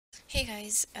Hey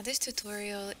guys, this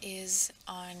tutorial is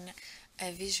on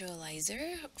a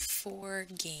visualizer for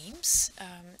games.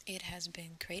 It has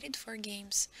been created for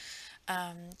games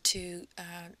to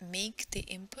make the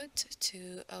input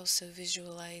to also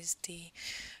visualize the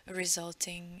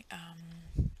resulting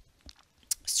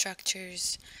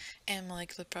structures and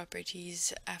molecular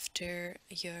properties after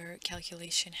your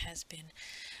calculation has been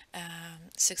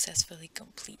successfully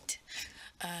complete.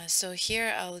 So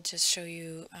here I'll just show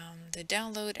you the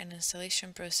download and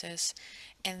installation process,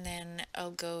 and then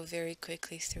I'll go very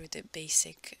quickly through the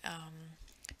basic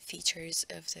features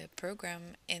of the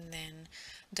program, and then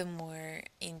the more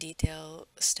in detail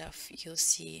stuff you'll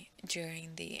see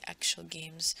during the actual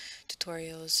games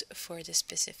tutorials for the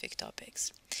specific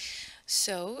topics.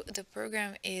 So the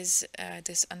program is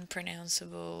this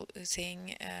unpronounceable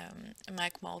thing,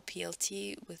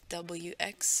 MacMolPlt with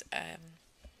WX.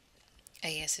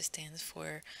 I guess it stands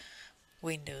for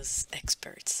Windows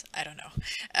Experts. I don't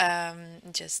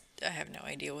know. Just I have no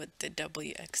idea what the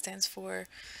WX stands for.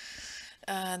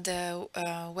 The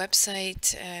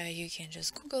website, you can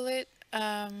just Google it.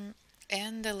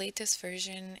 And the latest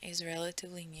version is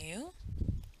relatively new.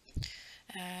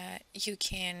 You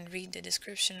can read the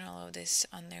description and all of this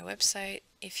on their website.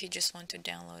 If you just want to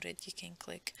download it, you can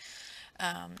click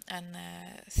on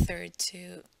the third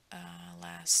to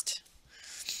last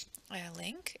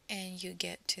link, and you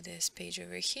get to this page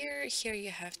over here. Here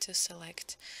you have to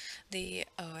select the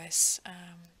OS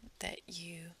that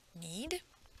you need.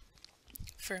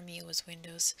 For me it was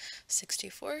Windows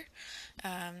 64,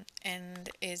 and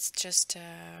it's just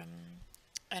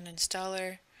an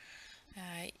installer.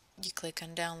 You click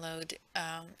on download,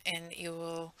 and it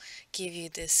will give you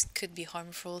this could be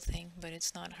harmful thing, but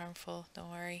it's not harmful, don't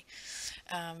worry.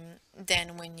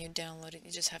 Then when you download it,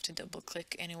 you just have to double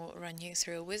click and it will run you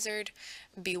through a wizard.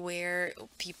 Beware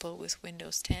people with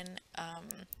Windows 10,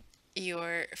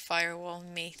 your firewall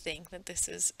may think that this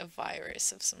is a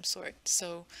virus of some sort,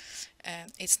 so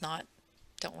it's not,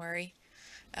 don't worry.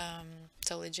 It's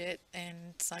all legit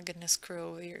and it's not gonna screw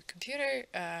over your computer,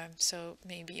 so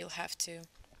maybe you'll have to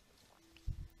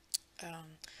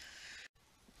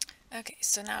okay,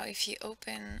 so now if you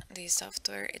open the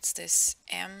software, it's this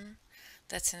M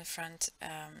that's in front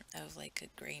of like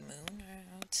a gray moon,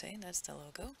 I would say. That's the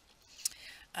logo.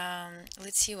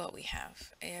 Let's see what we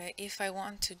have. If I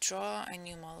want to draw a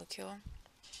new molecule,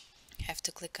 I have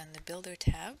to click on the Builder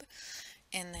tab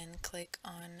and then click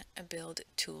on Build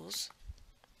Tools,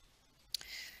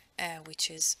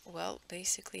 which is, well,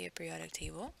 basically a periodic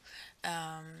table.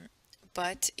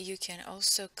 But you can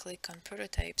also click on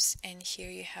prototypes, and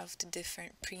here you have the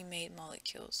different pre-made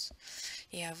molecules.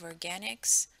 You have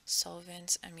organics,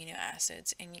 solvents, amino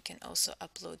acids, and you can also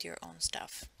upload your own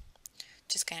stuff.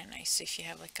 Just kind of nice. So if you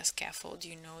have like a scaffold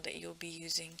you know that you'll be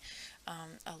using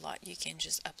a lot, you can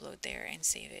just upload there and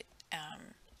save it,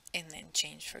 and then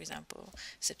change, for example,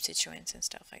 substituents and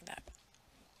stuff like that.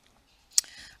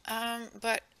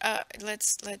 But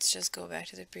let's just go back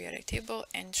to the periodic table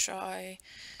and try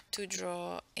to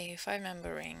draw a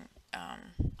 5-member ring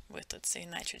with, let's say,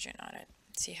 nitrogen on it.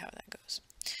 See how that goes.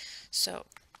 So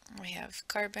we have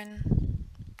carbon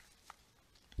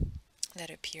that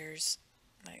appears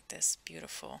like this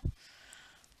beautiful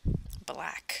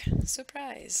black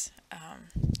surprise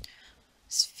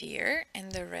sphere,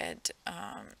 and the red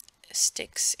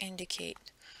sticks indicate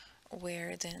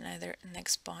where the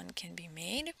next bond can be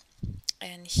made.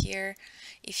 And here,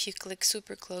 if you click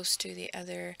super close to the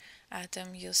other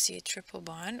atom, you'll see a triple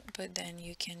bond, but then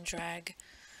you can drag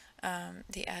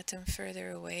the atom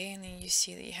further away, and then you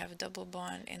see that you have a double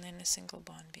bond and then a single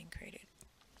bond being created.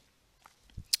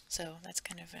 So that's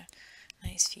kind of a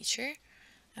nice feature.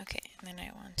 Okay, and then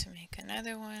I want to make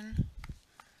another one,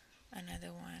 and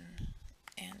another one.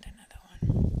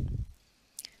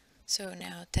 So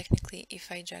now technically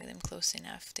if I drag them close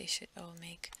enough, they should all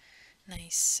make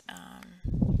nice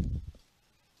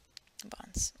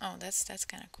bonds. Oh, that's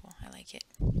kind of cool. I like it.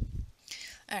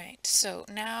 Alright, so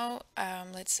now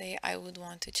let's say I would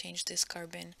want to change this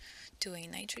carbon to a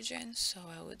nitrogen, so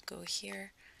I would go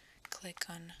here, click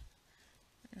on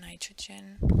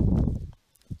nitrogen,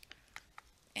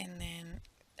 and then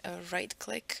right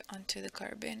click onto the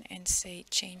carbon and say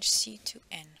change C to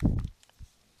N.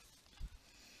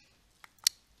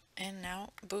 And now,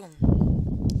 boom,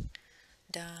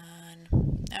 done.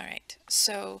 Alright,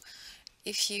 so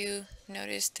if you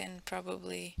noticed, then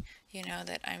probably you know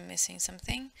that I'm missing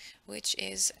something, which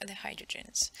is the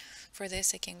hydrogens. For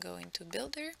this I can go into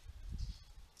Builder.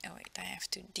 Oh wait, I have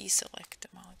to deselect the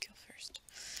molecule first.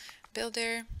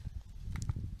 Builder,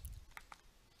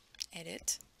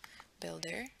 Edit,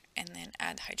 Builder, and then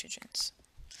Add Hydrogens.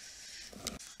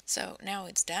 So now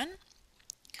it's done.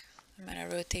 I'm gonna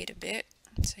rotate a bit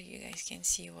so you guys can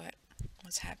see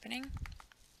what's happening.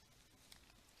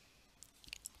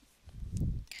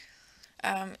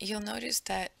 You'll notice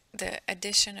that the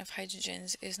addition of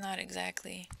hydrogens is not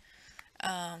exactly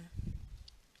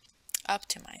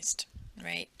optimized,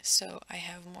 right? So I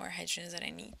have more hydrogens than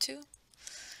I need to.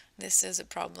 This is a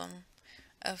problem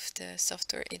of the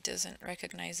software. It doesn't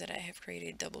recognize that I have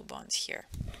created double bonds here.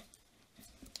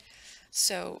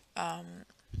 So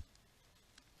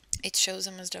it shows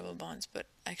them as double bonds, but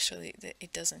actually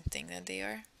it doesn't think that they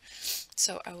are.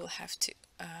 So I will have to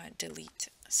delete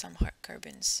some hard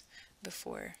carbons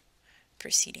before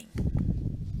proceeding.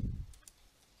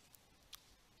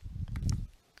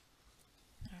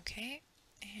 Okay,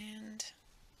 and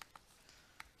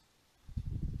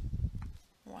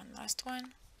one last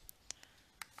one.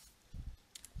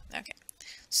 Okay,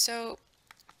 so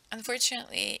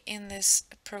unfortunately in this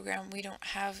program we don't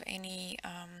have any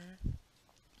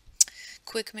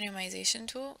quick minimization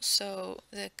tool, so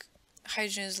the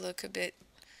hydrogens look a bit,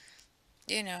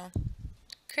 you know,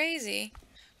 crazy,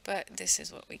 but this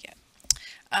is what we get.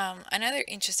 Another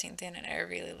interesting thing that I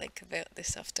really like about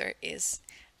this software is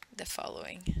the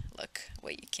following. Look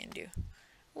what you can do.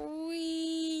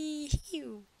 Wee!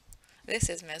 This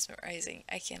is mesmerizing.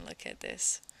 I can look at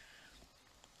this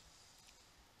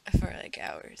for like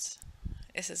hours.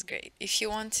 This is great. If you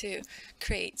want to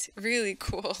create really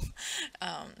cool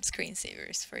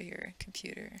screensavers for your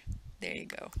computer, there you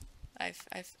go.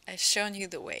 I've shown you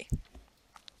the way.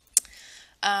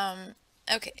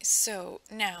 Okay, so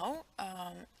now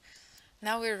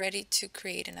now we're ready to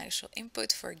create an actual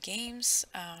input for games.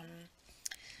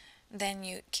 Then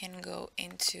you can go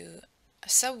into a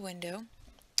sub window,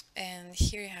 and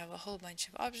here you have a whole bunch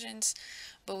of options,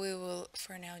 but we will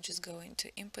for now just go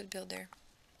into input builder.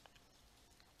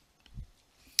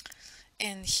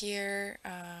 And here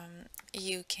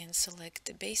you can select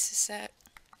the basis set.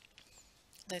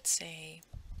 Let's say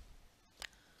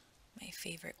my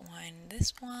favorite one,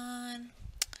 this one.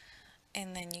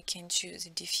 And then you can choose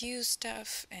diffuse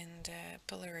stuff and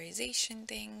polarization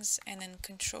things, and then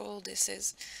control. This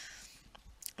is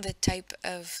the type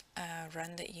of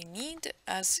run that you need,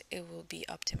 as it will be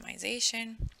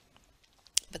optimization.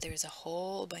 But there's a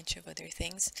whole bunch of other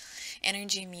things.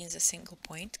 Energy means a single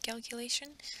point calculation,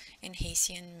 and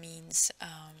Hessian means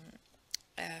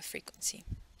frequency.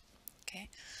 Okay,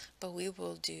 but we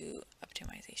will do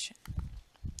optimization.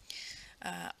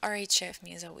 RHF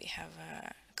means that we have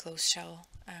a closed shell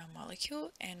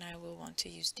molecule, and I will want to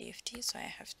use DFT, so I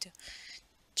have to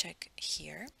check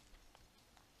here.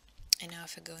 And now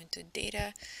if I go into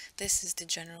data, this is the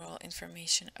general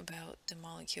information about the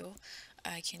molecule.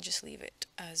 I can just leave it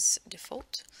as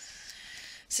default.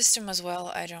 System as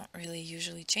well, I don't really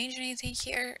usually change anything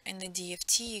here. In the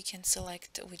DFT, you can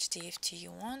select which DFT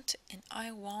you want, and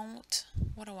I want,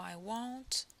 what do I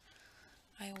want?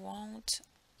 I want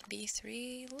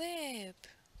B3 lib.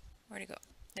 Where'd it go?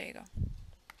 There you go.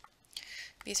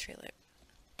 B3 lib.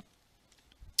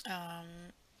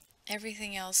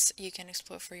 Everything else you can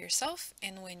explore for yourself,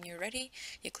 and when you're ready,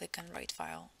 you click on write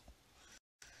file,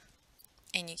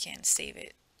 and you can save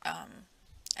it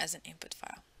as an input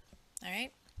file. All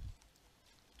right.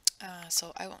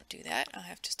 So I won't do that. I'll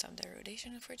have to stop the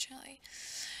rotation, unfortunately.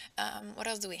 What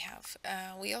else do we have?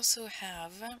 We also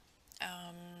have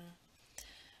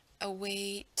a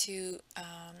way to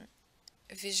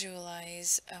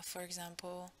visualize, for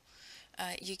example,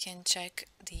 you can check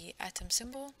the atom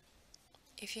symbol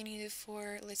if you need it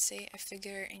for, let's say, a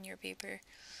figure in your paper.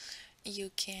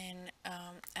 You can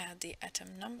add the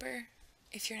atom number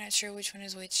if you're not sure which one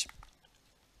is which.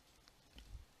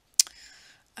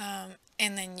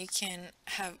 And then you can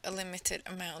have a limited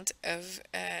amount of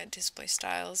display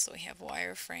styles. So we have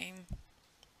wireframe,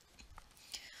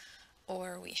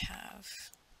 or we have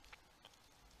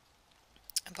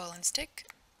a ball and stick,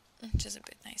 which is a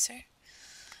bit nicer.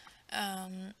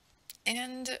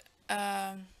 And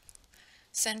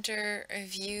center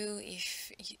view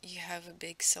if you have a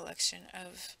big selection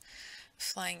of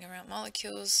flying around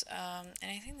molecules. And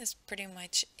I think that's pretty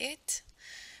much it.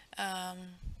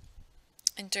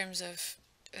 In terms of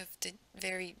the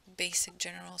very basic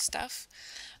general stuff,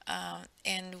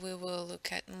 and we will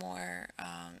look at more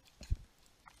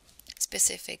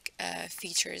specific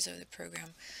features of the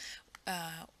program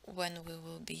when we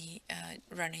will be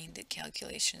running the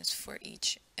calculations for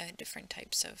each different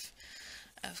types of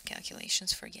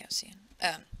calculations for Gaussian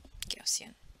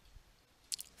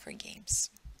for games.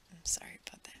 I'm sorry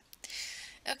about that.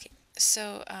 Okay,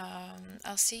 So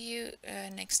I'll see you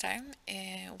next time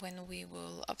when we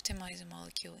will optimize a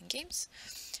molecule in GAMESS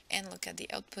and look at the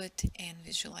output and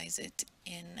visualize it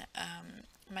in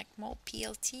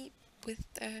wxMacMolPlt with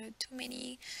too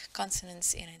many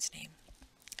consonants in its name.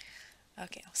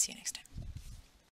 Okay, I'll see you next time.